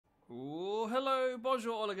hello,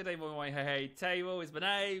 bonjour, all good day, boy, hey, table is my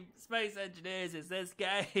name, Space Engineers is this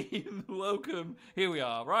game, welcome, here we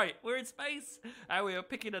are, right, we're in space, and we are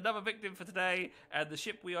picking another victim for today, and the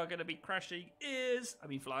ship we are going to be crashing is,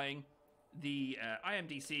 flying, the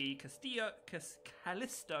IMDC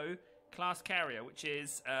Callisto class carrier, which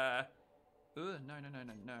is, no,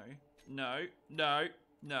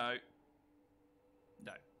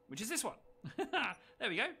 which is this one, there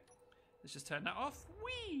we go. Let's just turn that off.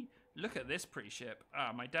 Whee! Look at this pretty ship.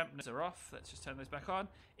 My dampeners are off. Let's just turn those back on.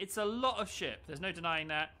 It's a lot of ship. There's no denying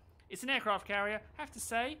that. It's an aircraft carrier. I have to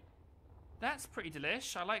say, that's pretty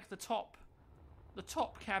delish. I like the top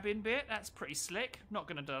cabin bit. That's pretty slick. Not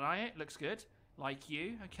going to deny it. Looks good. Like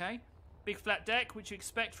you. Okay. Big flat deck, which you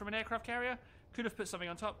expect from an aircraft carrier. Could have put something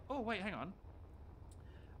on top. Oh, wait, hang on.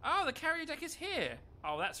 Oh, the carrier deck is here.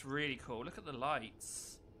 Oh, that's really cool. Look at the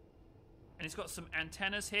lights. And it's got some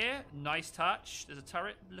antennas here. Nice touch. There's a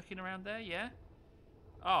turret looking around there, yeah?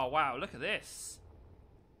 Oh, wow, look at this.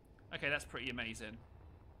 Okay, that's pretty amazing.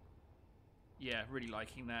 Yeah, really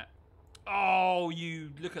liking that. Oh, you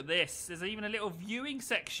look at this. There's even a little viewing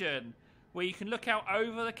section where you can look out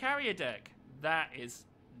over the carrier deck. That is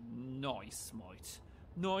nice, mate.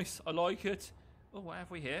 Nice, I like it. Oh, what have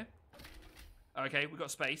we here? Okay, we've got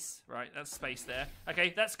space. Right, that's space there.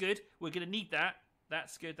 Okay, that's good. We're going to need that.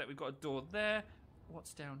 That's good that we've got a door there.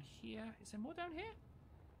 What's down here? Is there more down here?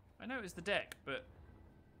 I know it was the deck, but...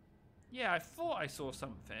 yeah, I thought I saw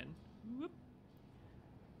something. Whoop.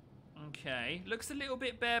 Okay. Looks a little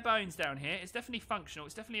bit bare bones down here. It's definitely functional.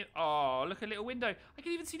 It's definitely... oh, look, a little window. I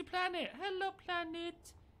can even see the planet. Hello,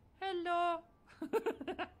 planet. Hello.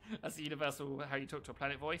 That's the universal how you talk to a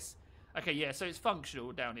planet voice. Okay, yeah, so it's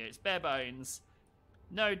functional down here. It's bare bones.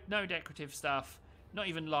 No decorative stuff. Not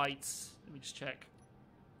even lights. Let me just check.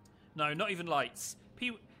 No, not even lights.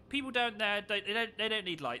 People don't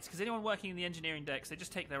need lights because anyone working in the engineering decks, they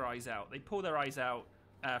just take their eyes out. They pull their eyes out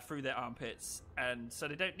through their armpits, and so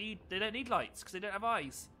they don't need lights because they don't have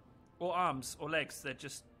eyes or arms or legs. They're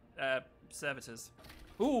just servitors.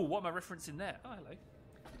 Ooh, what am I referencing there? Oh, hello.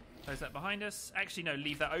 Close that behind us. Actually, no,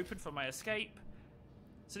 leave that open for my escape.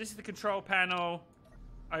 So this is the control panel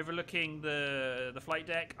overlooking the flight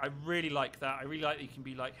deck. I really like that. I really like that you can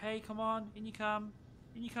be like, hey, come on, in you come.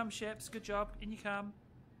 In you come, ships. Good job. In you come.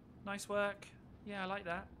 Nice work. Yeah, I like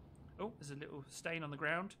that. Oh, there's a little stain on the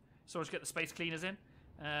ground. So let's get the space cleaners in.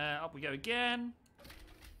 Up we go again.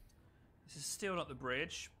 This is still not the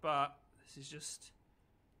bridge, but this is just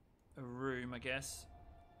a room, I guess.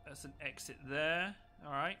 That's an exit there.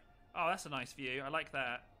 All right. Oh, that's a nice view. I like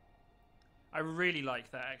that. I really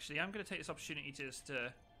like that, actually. I'm going to take this opportunity just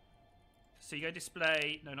to... so you go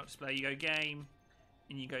display. No, not display. You go game.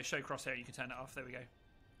 And you go show crosshair. You can turn that off. There we go.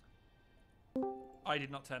 I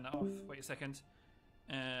did not turn that off. Wait a second.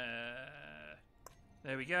 There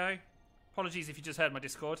we go. Apologies if you just heard my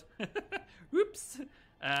Discord. Whoops.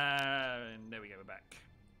 And there we go. We're back.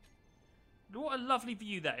 What a lovely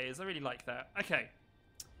view that is. I really like that. Okay.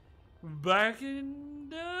 Back in...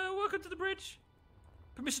 welcome to the bridge.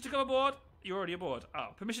 Permission to come aboard. You're already aboard. Oh,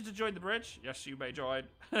 permission to join the bridge? Yes, you may join.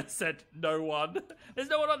 Said no one. There's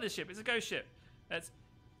no one on this ship. It's a ghost ship. That's...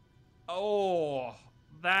 oh,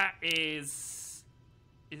 that is...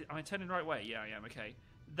 am I turning the right way? Yeah, I am. Okay.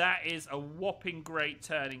 That is a whopping great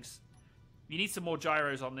turning... you need some more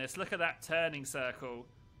gyros on this. Look at that turning circle.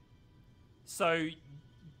 So,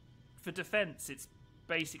 for defense, it's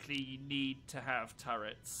basically you need to have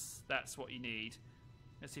turrets. That's what you need.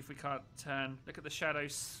 Let's see if we can't turn. Look at the shadow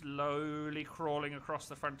slowly crawling across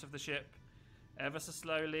the front of the ship. Ever so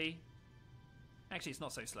slowly. Actually, it's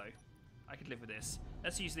not so slow. I could live with this.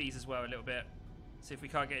 Let's use these as well a little bit. See if we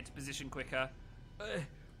can't get into position quicker.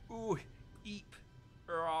 Ooh, eep.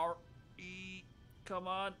 Rawr, eep. Come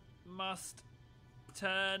on. Must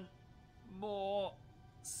turn more.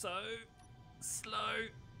 So slow.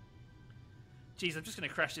 Jeez, I'm just going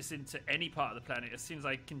to crash this into any part of the planet. As soon as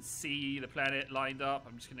I can see the planet lined up,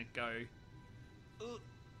 I'm just going to go...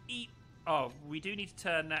 eep. Oh, we do need to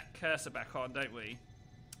turn that cursor back on, don't we?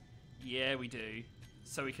 Yeah, we do.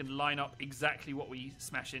 So we can line up exactly what we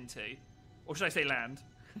smash into. Or should I say land?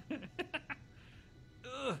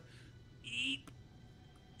 Eep.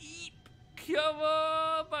 Eep. Come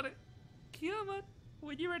on, buddy. Come on.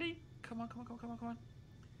 When you're ready. Come on, come on, come on, come on, come on.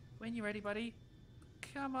 When you're ready, buddy.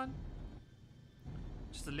 Come on.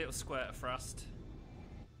 Just a little squirt of thrust.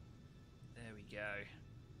 There we go.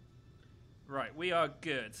 Right, we are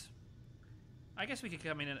good. I guess we could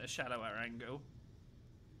come in at a shallower angle.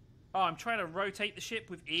 Oh, I'm trying to rotate the ship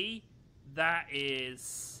with E. That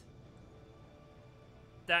is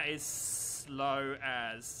slow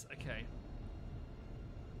as... okay.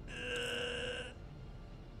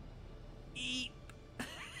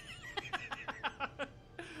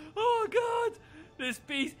 This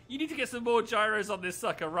beast. You need to get some more gyros on this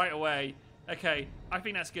sucker right away. Okay, I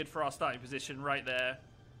think that's good for our starting position right there.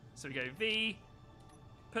 So we go V.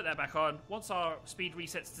 Put that back on. Once our speed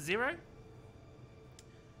resets to 0,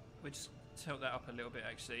 we'll just tilt that up a little bit,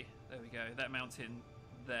 actually. There we go. That mountain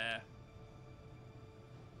there.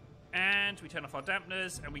 And we turn off our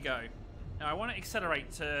dampeners, and we go. Now, I want to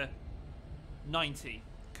accelerate to 90,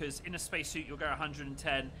 because in a spacesuit, you'll go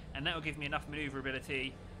 110, and that will give me enough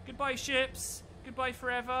maneuverability. Goodbye, ships. Goodbye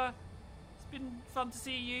forever. It's been fun to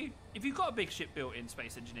see you. If you've got a big ship built in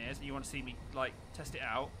Space Engineers, and you want to see me, like, test it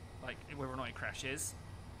out, like, whether or not it crashes,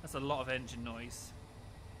 that's a lot of engine noise.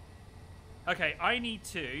 Okay, I need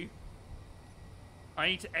to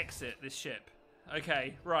exit this ship.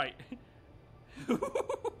 Okay, right.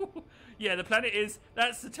 Yeah, the planet is...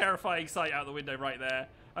 That's the terrifying sight out the window right there.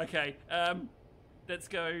 Okay, let's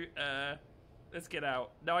go... let's get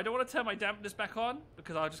out. Now, I don't want to turn my dampeners back on,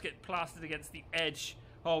 because I'll just get plastered against the edge.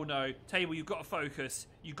 Oh, no. Table, you've got to focus.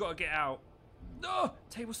 You've got to get out. No!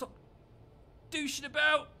 Table, stop douching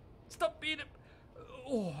about. Stop being...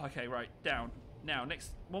 Oh, okay, right. Down. Now,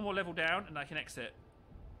 next... One more level down, and I can exit.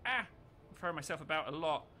 Ah! I'm throwing myself about a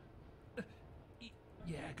lot.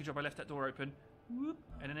 Yeah, good job I left that door open. Whoop.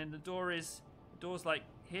 And then the door's like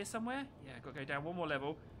here somewhere. Yeah, got to go down one more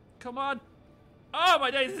level. Come on. Oh,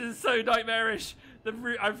 my days, this is so nightmarish.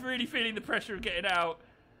 I'm really feeling the pressure of getting out.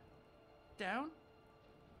 Down?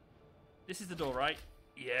 This is the door, right?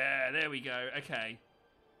 Yeah, there we go. Okay.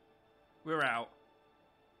 We're out.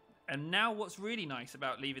 And now what's really nice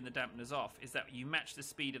about leaving the dampeners off is that you match the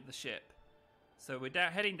speed of the ship. So we're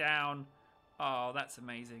heading down. Oh, that's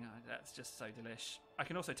amazing. Oh, that's just so delish. I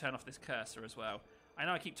can also turn off this cursor as well. I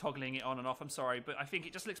know I keep toggling it on and off. I'm sorry, but I think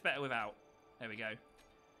it just looks better without. There we go.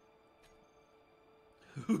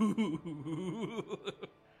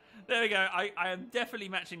 There we go. I am definitely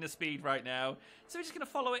matching the speed right now. So we're just going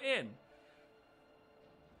to follow it in.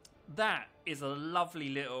 That is a lovely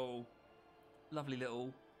little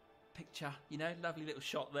picture, you know, lovely little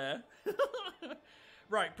shot there.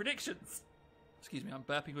 Right, predictions. Excuse me, I'm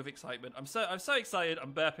burping with excitement. I'm so excited.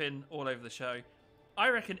 I'm burping all over the show. I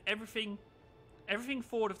reckon everything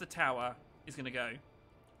forward of the tower is going to go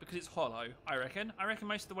because it's hollow. I reckon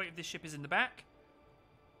most of the weight of this ship is in the back,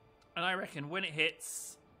 and I reckon when it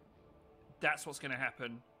hits, that's what's going to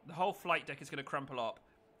happen. The whole flight deck is going to crumple up,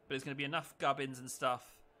 but there's going to be enough gubbins and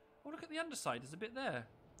stuff. Oh, look at the underside. There's a bit there.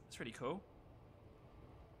 That's really cool.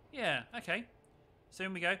 Yeah, okay. So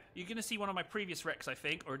in we go. You're going to see one of my previous wrecks, I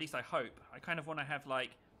think, or at least I hope. I kind of want to have,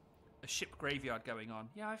 like, a ship graveyard going on.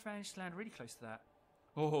 Yeah, I've managed to land really close to that.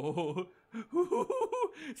 Oh,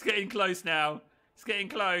 it's getting close now. It's getting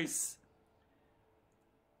close.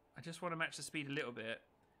 I just want to match the speed a little bit.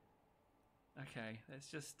 Okay,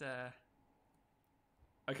 let's just...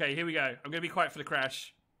 Okay, here we go. I'm going to be quiet for the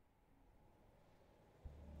crash.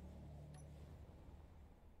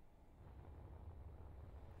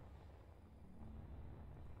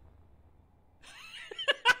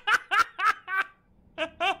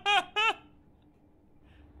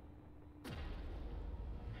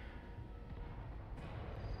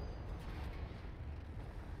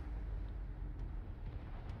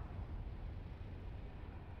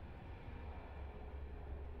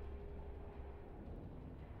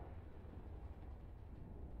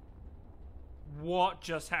 What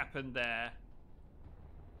just happened there?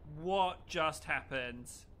 What just happened?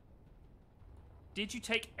 Did you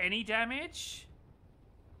take any damage?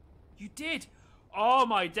 You did. Oh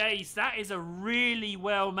my days, that is a really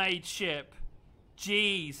well made ship.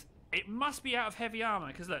 Jeez, it must be out of heavy armor,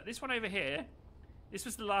 because look, this one over here, this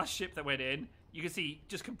was the last ship that went in. You can see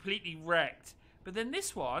just completely wrecked. But then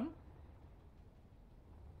this one,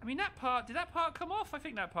 I mean, that part, did that part come off? I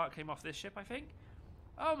think that part came off this ship, I think.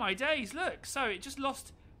 Oh my days, look. So it just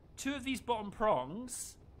lost 2 of these bottom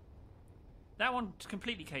prongs. That one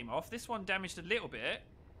completely came off. This one damaged a little bit.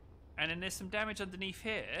 And then there's some damage underneath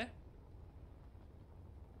here.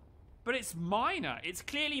 But it's minor. It's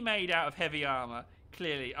clearly made out of heavy armor.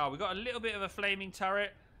 Clearly. Oh, we got a little bit of a flaming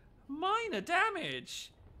turret. Minor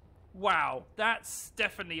damage. Wow. That's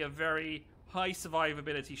definitely a very high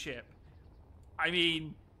survivability ship. I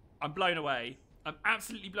mean, I'm blown away. I'm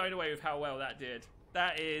absolutely blown away with how well that did.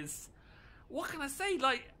 That is... What can I say?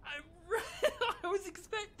 Like, I was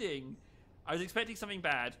expecting something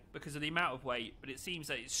bad because of the amount of weight, but it seems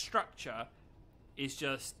that its structure is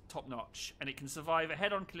just top-notch, and it can survive a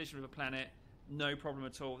head-on collision with a planet, no problem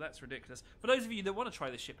at all. That's ridiculous. For those of you that want to try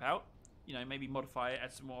this ship out, you know, maybe modify it,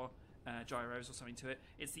 add some more gyros or something to it,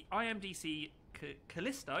 it's the IMDC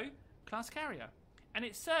Callisto class carrier. And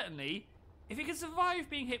it's certainly, if it can survive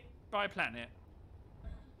being hit by a planet,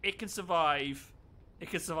 it can survive it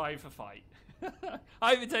can survive a fight.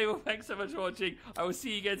 I'm the table. Thanks so much for watching. I will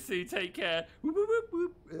see you again soon. Take care. Whoop, whoop,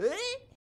 whoop, whoop.